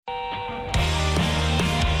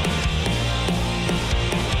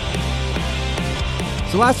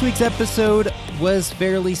So last week's episode was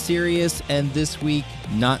fairly serious, and this week,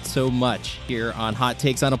 not so much. Here on Hot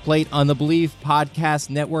Takes on a Plate on the Believe Podcast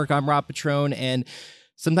Network, I'm Rob Petrone, and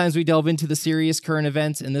sometimes we delve into the serious current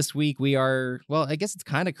events, and this week we are, well, I guess it's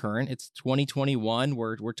kind of current. It's 2021.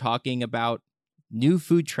 We're talking about new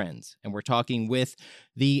food trends, and we're talking with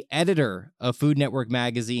the editor of Food Network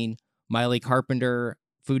Magazine, Maile Carpenter.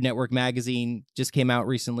 Food Network Magazine just came out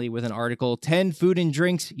recently with an article, 10 food and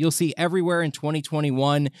drinks you'll see everywhere in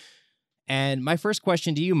 2021. And my first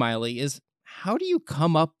question to you, Maile, is how do you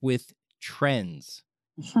come up with trends?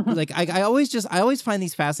 Like I always find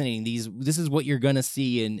these fascinating. This is what you're going to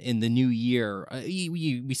see in the new year.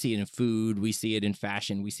 We see it in food, we see it in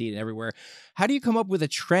fashion, we see it everywhere. How do you come up with a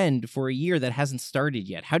trend for a year that hasn't started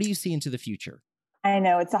yet? How do you see into the future? I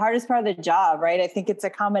know it's the hardest part of the job, right? I think it's a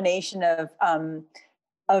combination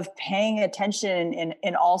of paying attention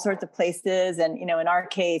in all sorts of places. And, in our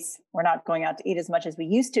case, we're not going out to eat as much as we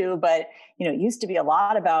used to, but, it used to be a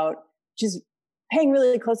lot about just paying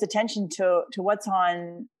really close attention to what's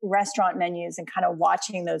on restaurant menus and kind of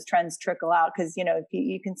watching those trends trickle out. Cause, if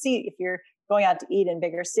you can see, if you're going out to eat in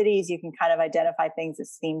bigger cities, you can kind of identify things that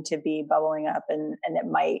seem to be bubbling up and it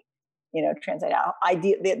might, translate out.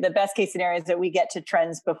 The best case scenario is that we get to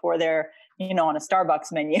trends before they're, on a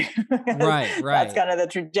Starbucks menu. Right. That's kind of the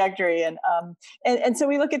trajectory. And so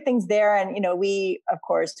we look at things there and, we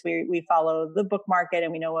follow the book market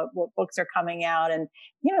and we know what books are coming out. And,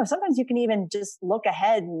 sometimes you can even just look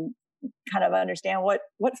ahead and kind of understand what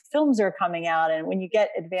films are coming out. And when you get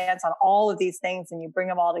advanced on all of these things and you bring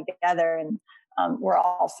them all together and we're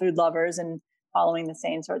all food lovers and following the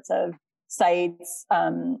same sorts of sites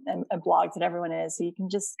and blogs that everyone is. So you can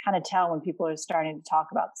just kind of tell when people are starting to talk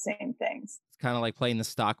about the same things. It's kind of like playing the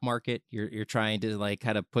stock market. You're trying to like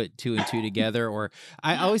kind of put two and two together. Or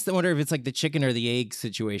I always wonder if it's like the chicken or the egg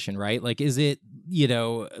situation, right? Like, is it,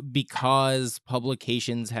 because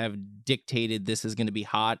publications have dictated this is going to be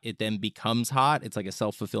hot, it then becomes hot? It's like a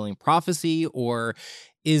self-fulfilling prophecy? Or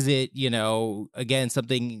is it, again,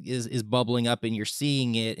 something is bubbling up and you're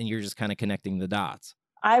seeing it and you're just kind of connecting the dots?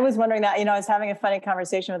 I was wondering that, I was having a funny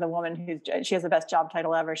conversation with a woman she has the best job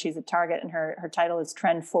title ever. She's at Target and her title is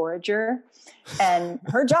Trend Forager. And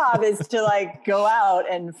her job is to like go out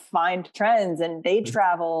and find trends and they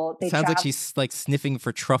travel. Sounds like she's like sniffing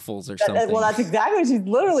for truffles or something. Well, that's exactly. She's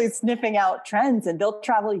literally sniffing out trends and they'll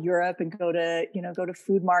travel Europe and go to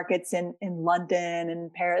food markets in London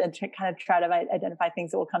and Paris and kind of try to identify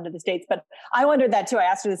things that will come to the States. But I wondered that too. I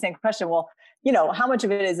asked her the same question. Well, how much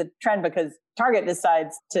of it is a trend because Target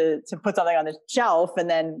decides to put something on the shelf and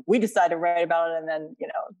then we decide to write about it and then,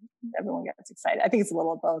 everyone gets excited. I think it's a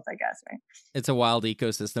little of both, I guess, right? It's a wild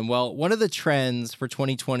ecosystem. Well, one of the trends for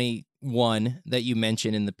 2021 that you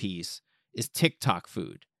mentioned in the piece is TikTok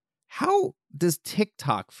food. How does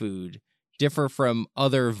TikTok food differ from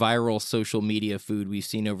other viral social media food we've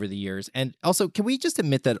seen over the years? And also, can we just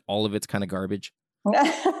admit that all of it's kind of garbage?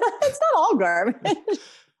 It's not all garbage.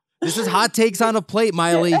 This is Hot Takes on a Plate,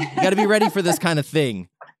 Maile. You got to be ready for this kind of thing.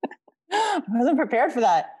 I wasn't prepared for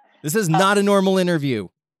that. This is not a normal interview.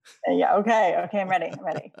 Yeah. Okay. I'm ready.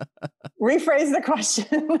 Rephrase the question.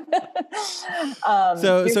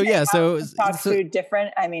 So food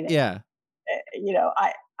different. I mean, yeah.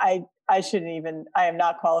 I shouldn't even. I am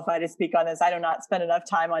not qualified to speak on this. I do not spend enough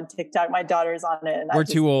time on TikTok. My daughter's on it, and we're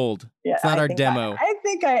too old. Yeah, it's not our demo. I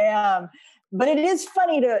think I am. But it is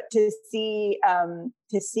funny to see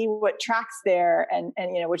what tracks there and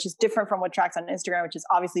which is different from what tracks on Instagram, which is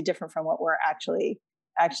obviously different from what we're actually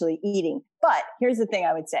eating. But here's the thing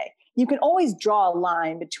I would say. You can always draw a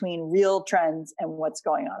line between real trends and what's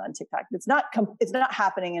going on TikTok. It's not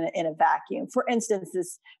happening in a vacuum. For instance,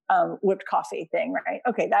 this whipped coffee thing, right?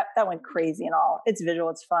 Okay, that went crazy and all. It's visual,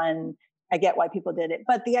 it's fun. I get why people did it.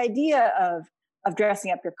 But the idea of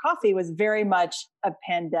dressing up your coffee was very much a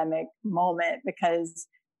pandemic moment because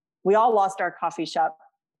we all lost our coffee shop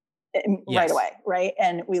right away, right?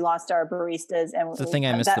 And we lost our baristas. And it's the thing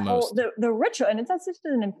I miss the most. The ritual, and that's just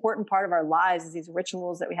an important part of our lives is these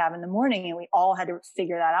rituals that we have in the morning, and we all had to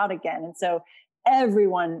figure that out again. And so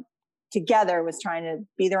everyone together was trying to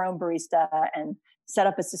be their own barista and set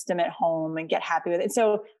up a system at home and get happy with it.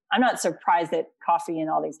 So I'm not surprised that coffee in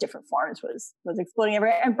all these different forms was exploding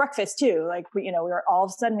everywhere, and breakfast too. Like we were all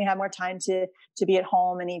of a sudden we had more time to be at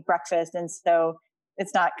home and eat breakfast, and so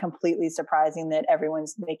it's not completely surprising that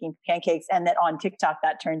everyone's making pancakes, and that on TikTok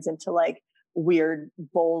that turns into like weird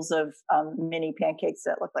bowls of mini pancakes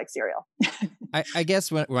that look like cereal. I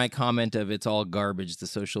guess when my comment of it's all garbage, the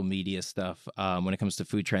social media stuff, when it comes to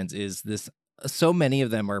food trends, is this so many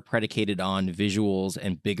of them are predicated on visuals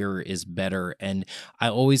and bigger is better. And I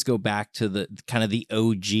always go back to the kind of the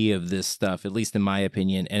OG of this stuff, at least in my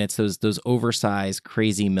opinion. And it's those oversized,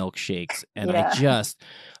 crazy milkshakes. And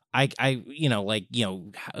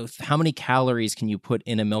how many calories can you put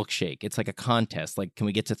in a milkshake? It's like a contest. Like, can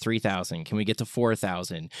we get to 3,000? Can we get to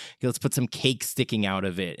 4,000? Let's put some cake sticking out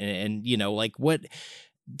of it. And like what,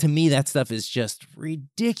 to me, that stuff is just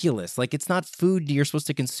ridiculous. Like, it's not food you're supposed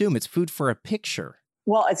to consume. It's food for a picture.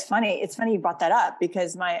 Well, it's funny. It's funny you brought that up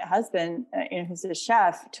because my husband, who's a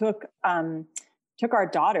chef, took our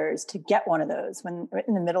daughters to get one of those when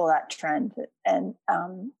in the middle of that trend. And,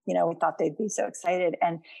 we thought they'd be so excited.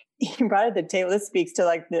 And he brought it to the table. This speaks to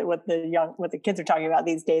like what the kids are talking about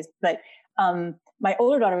these days. But my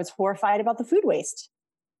older daughter was horrified about the food waste.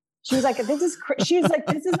 She was like, this is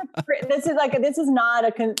not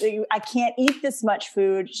I can't eat this much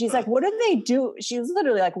food. She's like, what do they do? She was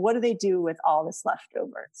literally like, what do they do with all this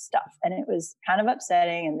leftover stuff? And it was kind of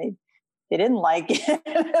upsetting, and they didn't like it.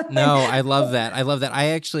 No, I love that.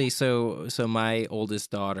 I actually, so my oldest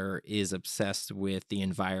daughter is obsessed with the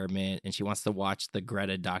environment, and she wants to watch the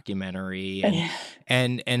Greta documentary.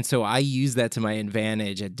 And so I use that to my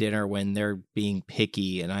advantage at dinner when they're being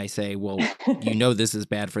picky. And I say, well, this is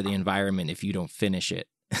bad for the environment if you don't finish it.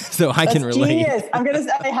 So I can relate. Genius.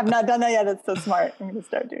 I have not done that yet. It's so smart. I'm going to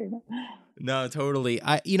start doing that. No, totally.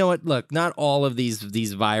 You know what? Look, not all of these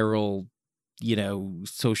viral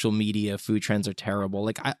social media food trends are terrible.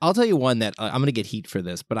 Like I'll tell you one that I'm going to get heat for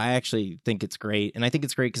this, but I actually think it's great. And I think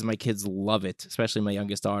it's great because my kids love it, especially my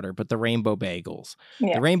youngest daughter, but the rainbow bagels.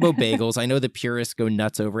 Yeah. The rainbow bagels, I know the purists go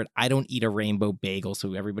nuts over it. I don't eat a rainbow bagel,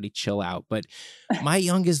 so everybody chill out. But my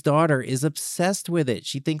youngest daughter is obsessed with it.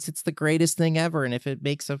 She thinks it's the greatest thing ever. And if it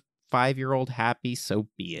makes a 5-year-old happy, so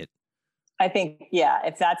be it. I think,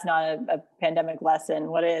 if that's not a pandemic lesson,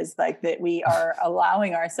 what is? Like that we are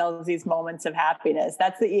allowing ourselves these moments of happiness.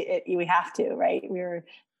 That's we have to, right?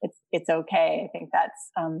 It's okay. I think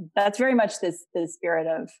that's very much the spirit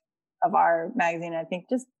of our magazine. I think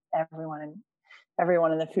just everyone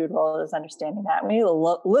in the food world is understanding that. We need a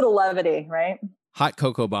little levity, right? Hot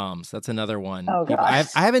cocoa bombs. That's another one. Oh, gosh.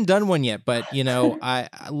 I haven't done one yet, but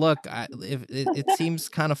it seems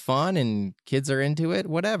kind of fun and kids are into it.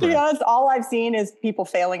 Whatever. To be honest, all I've seen is people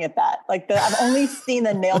failing at that. Like I've only seen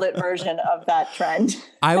the nailed it version of that trend.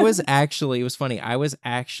 It was funny.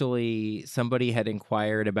 Somebody had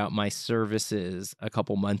inquired about my services a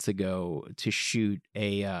couple months ago to shoot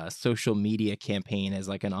a social media campaign as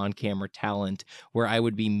like an on-camera talent where I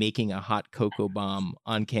would be making a hot cocoa bomb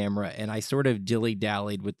on camera, and I sort of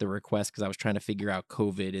dilly-dallied with the request because I was trying to figure out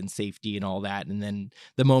COVID and safety and all that. And then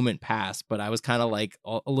the moment passed, but I was kind of like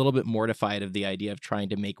a little bit mortified of the idea of trying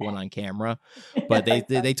to make one on camera. But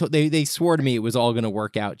they swore to me it was all going to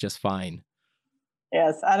work out just fine.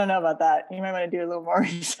 Yes, I don't know about that. You might want to do a little more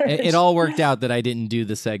research. It all worked out that I didn't do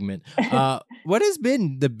the segment. What has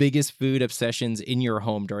been the biggest food obsessions in your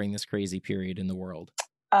home during this crazy period in the world?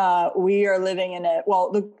 We are living in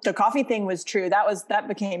the coffee thing was true. That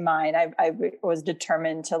became mine. I was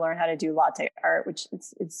determined to learn how to do latte art, which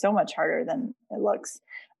it's so much harder than it looks.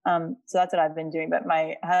 So that's what I've been doing. But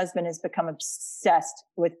my husband has become obsessed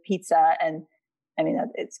with pizza, and I mean,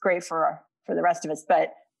 it's great for the rest of us,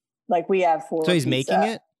 but like we have 4. So he's pizza.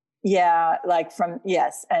 making it? Yeah.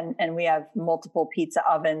 Yes. And we have multiple pizza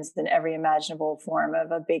ovens in every imaginable form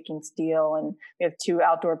of a baking steel. And we have 2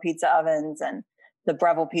 outdoor pizza ovens and the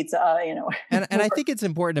Breville pizza, And I think it's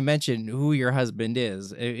important to mention who your husband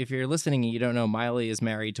is. If you're listening and you don't know, Miley is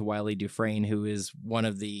married to Wiley Dufresne, who is one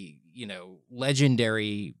of the,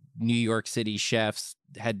 legendary New York City chefs,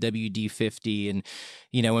 had WD-50. And,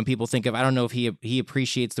 when people think of, I don't know if he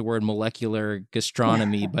appreciates the word molecular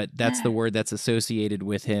gastronomy, but that's the word that's associated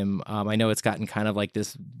with him. I know it's gotten kind of like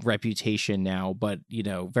this reputation now, but,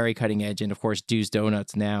 very cutting edge. And of course, Du's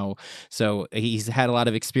Donuts now. So he's had a lot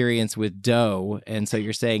of experience with dough. And so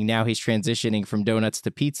you're saying now he's transitioning from donuts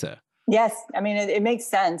to pizza. Yes. I mean, it makes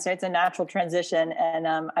sense. It's a natural transition.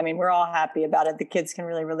 And we're all happy about it. The kids can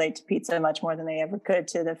really relate to pizza much more than they ever could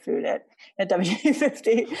to the food at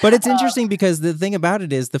WD-50. But it's interesting because the thing about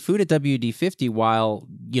it is the food at WD-50, while,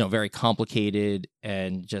 very complicated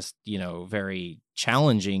and just, very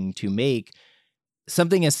challenging to make,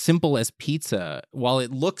 something as simple as pizza, while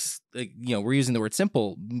it looks like, we're using the word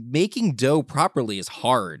simple, making dough properly is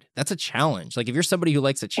hard. That's a challenge. Like if you're somebody who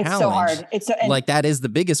likes a challenge, it's so hard. Like that is the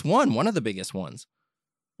biggest one of the biggest ones.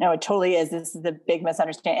 No, it totally is. This is the big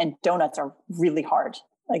misunderstanding. And donuts are really hard.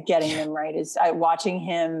 Like getting them right watching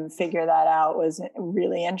him figure that out was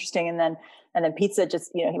really interesting. And then then pizza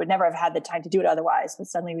just, he would never have had the time to do it otherwise. But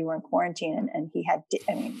suddenly we were in quarantine, and he had,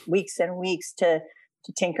 weeks and weeks to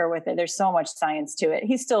tinker with it. There's so much science to it.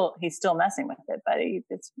 He's still messing with it, but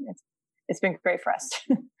it's been great for us.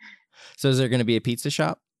 So is there going to be a pizza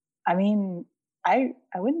shop? I mean, I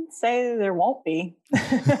wouldn't say there won't be.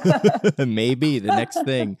 Maybe the next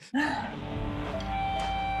thing.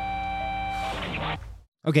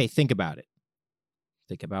 Okay, think about it.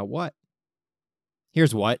 Think about what?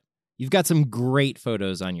 Here's what. You've got some great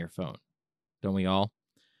photos on your phone, don't we all?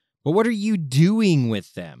 But what are you doing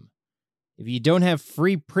with them? If you don't have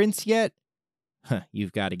free prints yet,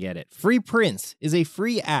 you've got to get it. Free Prints is a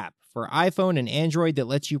free app for iPhone and Android that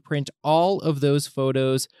lets you print all of those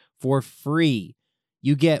photos for free.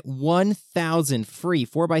 You get 1,000 free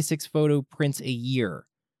 4x6 photo prints a year.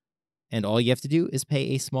 And all you have to do is pay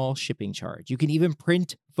a small shipping charge. You can even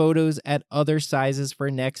print photos at other sizes for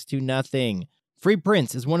next to nothing. Free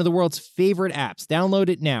Prints is one of the world's favorite apps. Download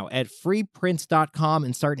it now at freeprints.com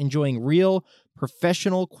and start enjoying real,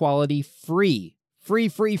 professional quality free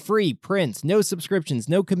prints. No subscriptions,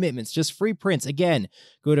 no commitments, just free prints. Again,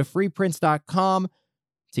 go to freeprints.com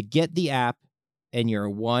to get the app and your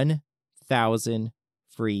 1,000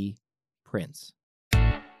 free prints.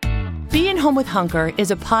 Being Home with Hunker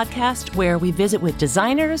is a podcast where we visit with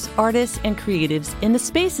designers, artists, and creatives in the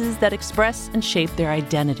spaces that express and shape their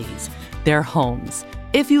identities, their homes.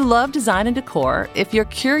 If you love design and decor, if you're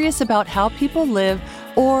curious about how people live,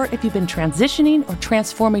 or if you've been transitioning or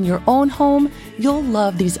transforming your own home, you'll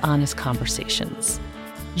love these honest conversations.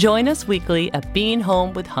 Join us weekly at Being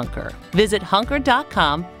Home with Hunker. Visit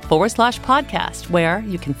hunker.com/podcast, where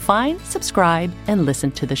you can find, subscribe, and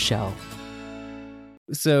listen to the show.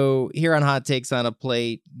 So here on Hot Takes on a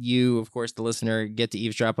Plate, you, of course, the listener, get to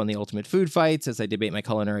eavesdrop on the ultimate food fights as I debate my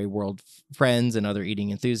culinary world friends and other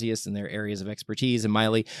eating enthusiasts in their areas of expertise. And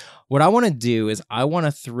Miley, what I want to do is I want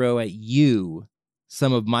to throw at you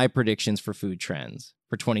some of my predictions for food trends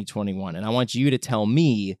for 2021. And I want you to tell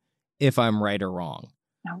me if I'm right or wrong.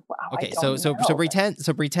 Oh, wow, okay, so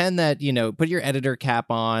pretend that, put your editor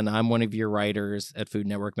cap on. I'm one of your writers at Food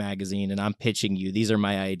Network Magazine, and I'm pitching you. These are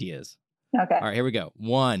my ideas. Okay. All right, here we go.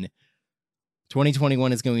 1,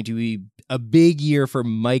 2021 is going to be a big year for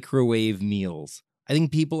microwave meals. I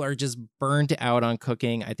think people are just burnt out on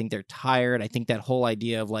cooking. I think they're tired. I think that whole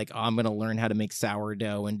idea of I'm going to learn how to make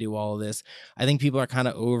sourdough and do all of this. I think people are kind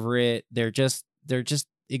of over it. They're just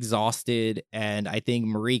exhausted. And I think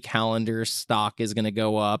Marie Callender's stock is going to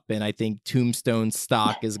go up. And I think Tombstone's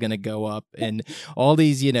stock is going to go up. And all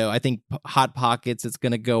these, I think Hot Pockets, it's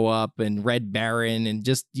going to go up. And Red Baron. And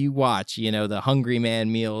just you watch, the Hungry Man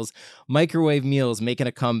meals, microwave meals making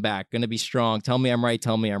a comeback, going to be strong. Tell me I'm right.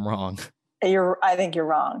 Tell me I'm wrong. I think you're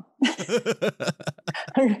wrong.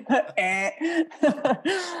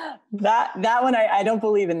 That one, I don't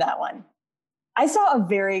believe in that one. I saw a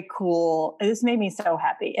very cool, this made me so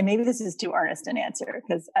happy. And maybe this is too earnest an answer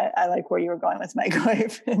because I like where you were going with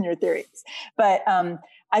microwave and your theories. But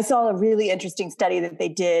I saw a really interesting study that they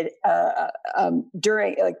did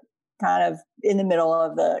during, kind of in the middle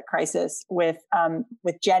of the crisis with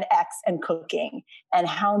Gen X and cooking, and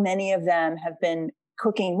how many of them have been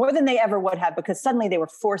cooking more than they ever would have because suddenly they were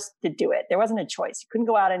forced to do it. There wasn't a choice. You couldn't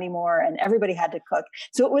go out anymore and everybody had to cook.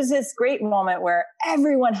 So it was this great moment where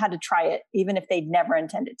everyone had to try it, even if they'd never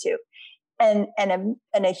intended to. And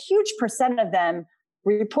a huge percent of them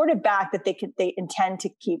reported back that they intend to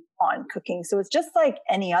keep on cooking. So it's just like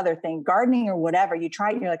any other thing, gardening or whatever. You try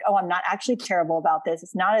it and you're like, oh, I'm not actually terrible about this.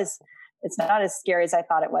 It's not as scary as I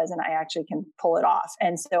thought it was, and I actually can pull it off.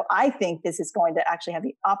 And so I think this is going to actually have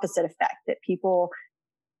the opposite effect, that people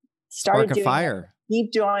started doing fire.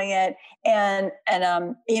 Keep doing it. And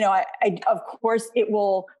I of course it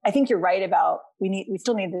will, I think you're right about, we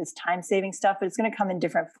still need this time saving stuff, but it's going to come in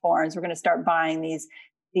different forms. We're going to start buying these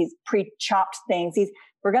pre-chopped things.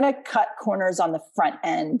 We're going to cut corners on the front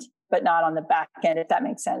end, but not on the back end, if that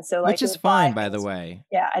makes sense. So which is fine, by the way.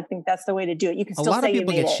 Yeah, I think that's the way to do it. You can still a lot of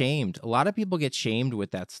people get shamed. A lot of people get shamed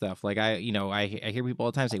with that stuff. Like I hear people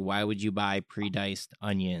all the time say, "Why would you buy pre-diced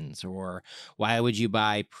onions?" or "Why would you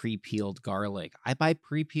buy pre-peeled garlic?" I buy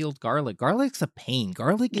pre-peeled garlic. Garlic's a pain.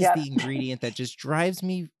 Garlic is the ingredient that just drives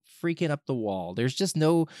me freaking up the wall. There's just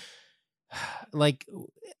no.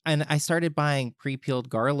 And I started buying pre-peeled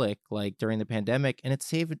garlic during the pandemic, and it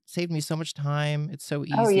saved me so much time. It's so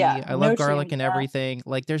easy. Oh, yeah. I love garlic and everything.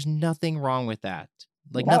 There's nothing wrong with that.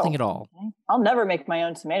 Nothing at all. Okay. I'll never make my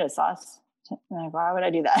own tomato sauce. Why would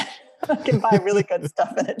I do that? I can buy really good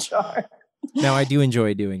stuff in a jar. Now I do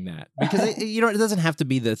enjoy doing that because it doesn't have to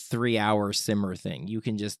be the 3-hour simmer thing. You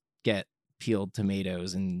can just get peeled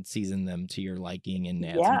tomatoes and season them to your liking and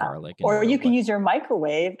add some Yeah. garlic. Or you can use your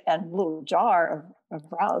microwave and a little jar of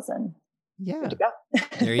browse and Yeah. good to go.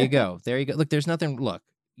 There you go. There you go. Look, there's nothing. Look,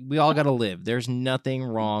 we all got to live. There's nothing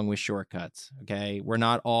wrong with shortcuts. Okay. We're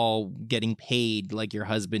not all getting paid like your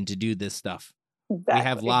husband to do this stuff. Exactly. We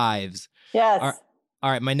have lives. Yes. All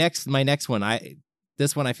right. My next one,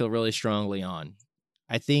 this one I feel really strongly on.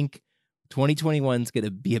 I think 2021 is going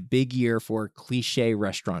to be a big year for cliche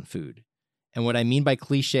restaurant food. And what I mean by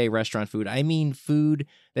cliche restaurant food, I mean food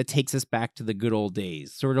that takes us back to the good old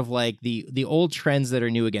days, sort of like the old trends that are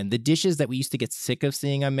new again, the dishes that we used to get sick of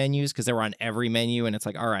seeing on menus because they were on every menu. And it's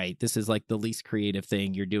like, all right, this is like the least creative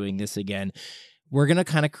thing. You're doing this again. We're going to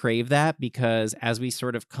kind of crave that because as we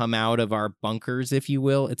sort of come out of our bunkers, if you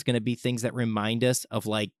will, it's going to be things that remind us of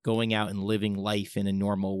like going out and living life in a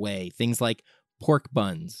normal way. Things like pork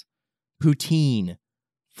buns, poutine,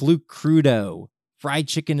 fluke crudo, fried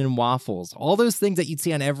chicken and waffles, all those things that you'd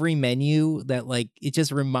see on every menu that like, it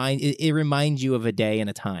just reminds you of a day and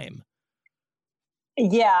a time.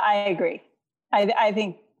 Yeah, I agree. I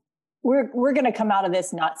think we're going to come out of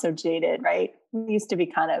this not so jaded, right? We used to be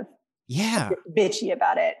kind of bitchy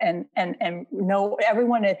about it. And no,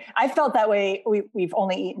 everyone, I felt that way. We've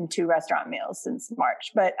only eaten 2 restaurant meals since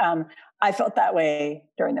March, but I felt that way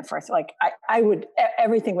during the first, like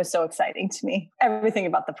everything was so exciting to me. Everything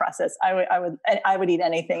about the process. I would eat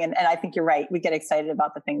anything. And I think you're right. We get excited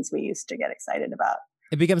about the things we used to get excited about.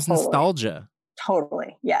 It becomes nostalgia.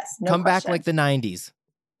 Totally. Yes. No Come question. back like the 90s.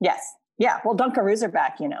 Yes. Yeah. Well, Dunkaroos are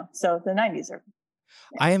back, so the 90s are.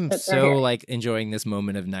 Yeah, I am so like enjoying this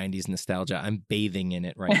moment of 90s nostalgia. I'm bathing in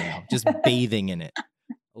it right now. Just bathing in it.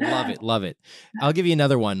 Love it. Love it. I'll give you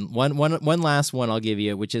another one. One last one I'll give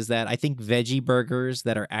you, which is that I think veggie burgers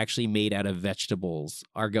that are actually made out of vegetables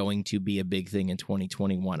are going to be a big thing in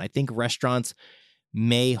 2021. I think restaurants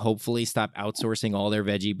may hopefully stop outsourcing all their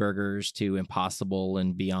veggie burgers to Impossible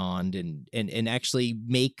and Beyond and actually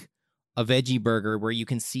make a veggie burger where you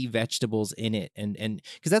can see vegetables in it. And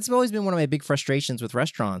because that's always been one of my big frustrations with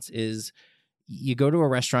restaurants is you go to a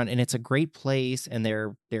restaurant and it's a great place and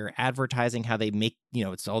they're advertising how they make,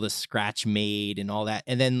 it's all this scratch made and all that.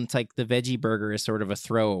 And then it's like the veggie burger is sort of a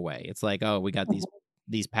throwaway. It's like, oh, we got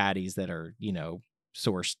these patties that are,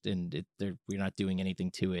 sourced and we're not doing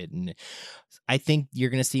anything to it. And I think you're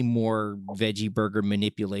going to see more veggie burger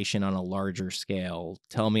manipulation on a larger scale.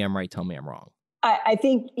 Tell me I'm right. Tell me I'm wrong. I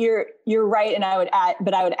think you're right, and I would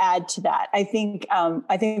add to that. I think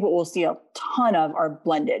what we'll see a ton of are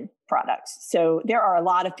blended products. So there are a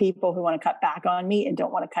lot of people who want to cut back on meat and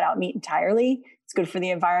don't want to cut out meat entirely. It's good for the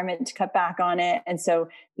environment to cut back on it. And so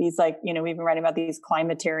these we've been writing about these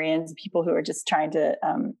climatarians, people who are just trying to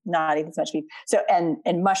not eat as much meat. So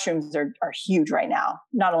and mushrooms are huge right now,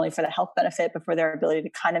 not only for the health benefit, but for their ability to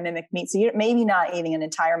kind of mimic meat. So you're maybe not eating an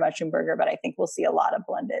entire mushroom burger, but I think we'll see a lot of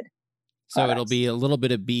blended. So it'll be a little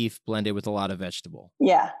bit of beef blended with a lot of vegetable.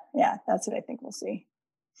 Yeah, that's what I think we'll see.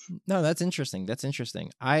 No, that's interesting.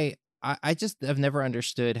 I just have never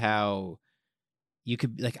understood how you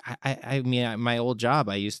could I mean, my old job,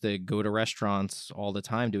 I used to go to restaurants all the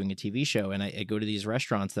time doing a TV show, and I go to these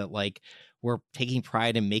restaurants that were taking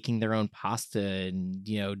pride in making their own pasta and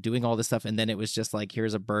doing all this stuff, and then it was just like,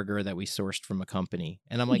 here's a burger that we sourced from a company,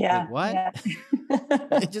 and I'm like, wait, what? Yeah.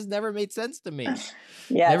 It just never made sense to me.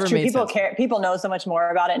 Yeah, it's true. People care. People know so much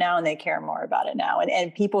more about it now, and they care more about it now.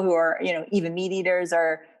 And people who are even meat eaters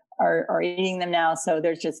are eating them now. So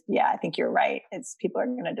there's just I think you're right. It's people are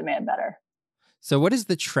going to demand better. So what is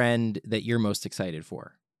the trend that you're most excited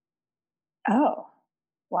for? Oh,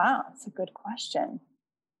 wow, that's a good question.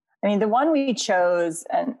 I mean, the one we chose,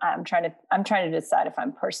 and I'm trying to decide if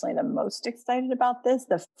I'm personally the most excited about this.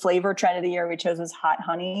 The flavor trend of the year we chose was hot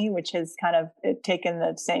honey, which has kind of taken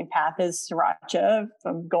the same path as sriracha,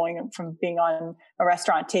 from being on a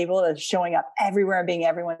restaurant table to showing up everywhere and being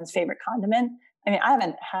everyone's favorite condiment. I mean, I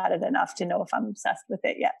haven't had it enough to know if I'm obsessed with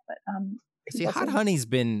it yet. But see, hot honey's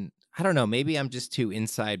been, I don't know, maybe I'm just too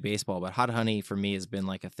inside baseball, but hot honey for me has been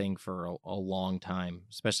like a thing for a long time,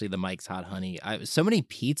 especially the Mike's Hot Honey. So many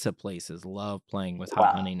pizza places love playing with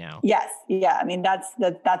hot honey now. Yes. Yeah. I mean,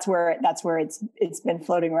 that's where it's been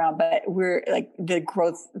floating around, but we're like the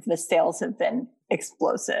growth of the sales have been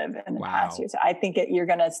explosive in the past year. So I think you're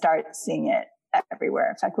going to start seeing it everywhere.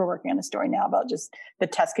 In fact, we're working on a story now about just the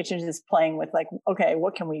test kitchens just playing with okay,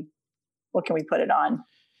 what can we put it on?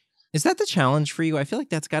 Is that the challenge for you? I feel like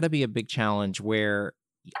that's got to be a big challenge where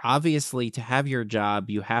obviously to have your job,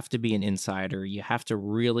 you have to be an insider. You have to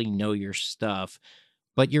really know your stuff,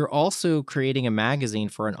 but you're also creating a magazine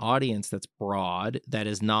for an audience that's broad, that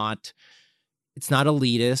is not, It's not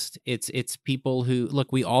elitist. It's people who,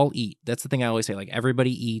 look, we all eat. That's the thing I always say, like, everybody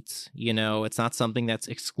eats, it's not something that's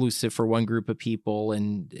exclusive for one group of people,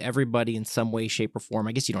 and everybody in some way, shape, or form.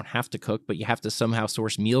 I guess you don't have to cook, but you have to somehow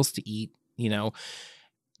source meals to eat,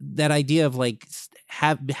 that idea of like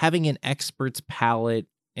having an expert's palate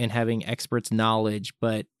and having expert's knowledge,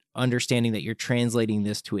 but understanding that you're translating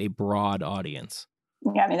this to a broad audience.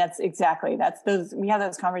 Yeah, I mean, we have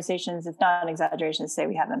those conversations. It's not an exaggeration to say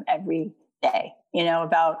we have them every day,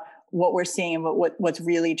 about what we're seeing and what's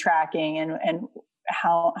really tracking and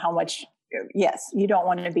how much. Yes, you don't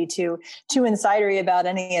want to be too insidery about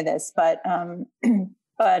any of this, but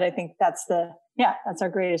I think that's our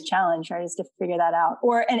greatest challenge, right? Is to figure that out,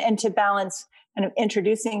 and to balance kind of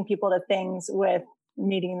introducing people to things with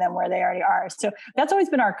meeting them where they already are. So that's always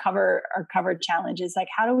been our cover challenge, is like,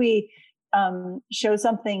 how do we show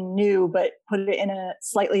something new but put it in a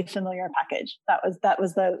slightly familiar package? That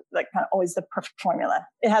was the like kind of always the perfect formula.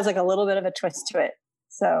 It has like a little bit of a twist to it,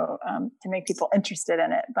 so to make people interested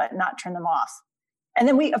in it but not turn them off. And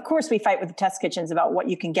then we fight with the test kitchens about what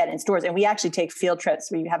you can get in stores, and we actually take field trips.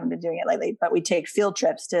 We haven't been doing it lately, but we take field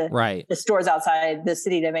trips to the stores outside the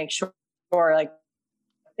city to make sure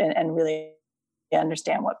and really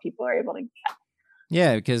understand what people are able to get.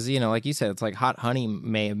 Yeah, because, like you said, it's like hot honey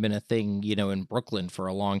may have been a thing, in Brooklyn for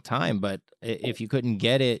a long time, but if you couldn't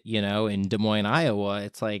get it, in Des Moines, Iowa,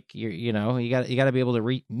 it's like, you got to be able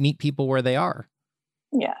to meet people where they are.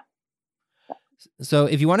 Yeah. So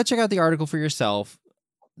if you want to check out the article for yourself,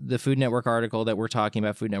 the Food Network article that we're talking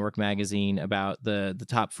about, Food Network magazine, about the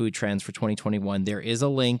top food trends for 2021, there is a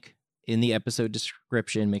link in the episode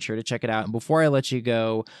description. Make sure to check it out. And before I let you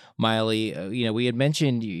go, Maile, we had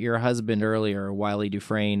mentioned your husband earlier, Wylie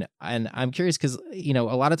Dufresne, and I'm curious because, a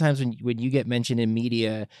lot of times when you get mentioned in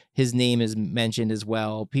media, his name is mentioned as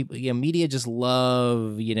well. People, media just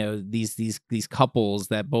love, these couples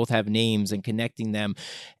that both have names and connecting them.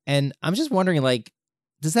 And I'm just wondering, like,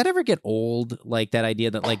 does that ever get old? Like that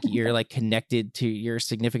idea that like you're like connected to your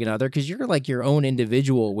significant other, because you're like your own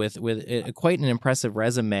individual with quite an impressive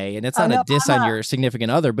resume, and it's not a diss on your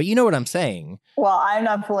significant other, but you know what I'm saying. Well, I'm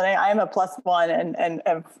not fooling. I'm a +1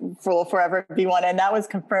 and will forever be one, and that was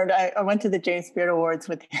confirmed. I went to the James Beard Awards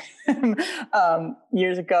with him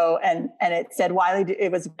years ago, and it said Wylie.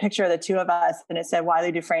 It was a picture of the two of us, and it said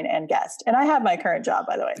Wylie Dufresne and guest. And I have my current job,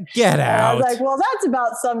 by the way. Get out! And I was like, well, that's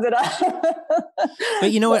about sums it up.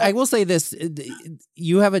 But you know what? I will say this.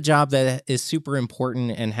 You have a job that is super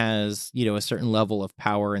important and has, a certain level of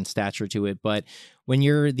power and stature to it. But when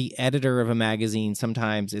you're the editor of a magazine,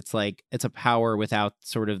 sometimes it's like it's a power without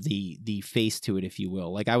sort of the face to it, if you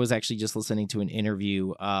will. Like I was actually just listening to an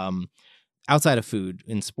interview outside of food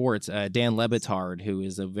in sports. Dan Le Batard, who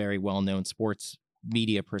is a very well-known sports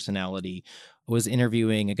media personality, was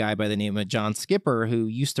interviewing a guy by the name of John Skipper, who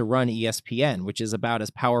used to run ESPN, which is about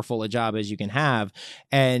as powerful a job as you can have.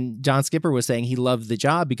 And John Skipper was saying he loved the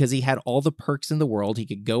job because he had all the perks in the world. He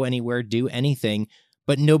could go anywhere, do anything,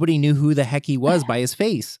 but nobody knew who the heck he was by his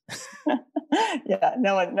face. Yeah,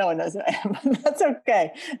 no one knows who I am. That's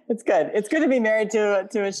okay. It's good. It's good to be married to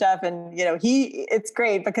a chef, and it's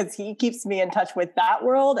great because he keeps me in touch with that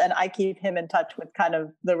world, and I keep him in touch with kind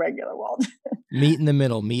of the regular world. Meet in the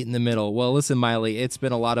middle. Well, listen, Maile, it's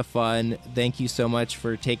been a lot of fun. Thank you so much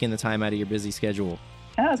for taking the time out of your busy schedule.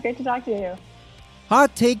 Oh, it's great to talk to you.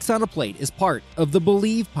 Hot Takes on a Plate is part of the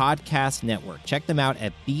Believe Podcast Network. Check them out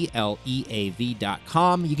at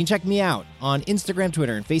BLEAV.com. You can check me out on Instagram,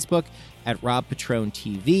 Twitter, and Facebook at Rob Patrone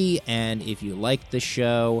TV. And if you like the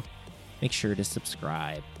show, make sure to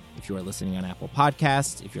subscribe. If you are listening on Apple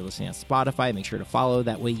Podcasts, if you're listening on Spotify, make sure to follow.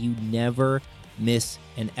 That way you never miss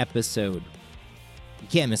an episode. You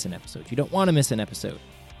can't miss an episode. You don't want to miss an episode.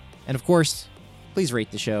 And of course, please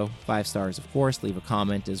rate the show. 5 stars, of course. Leave a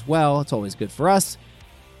comment as well. It's always good for us.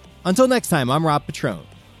 Until next time, I'm Rob Patrone.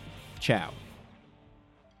 Ciao.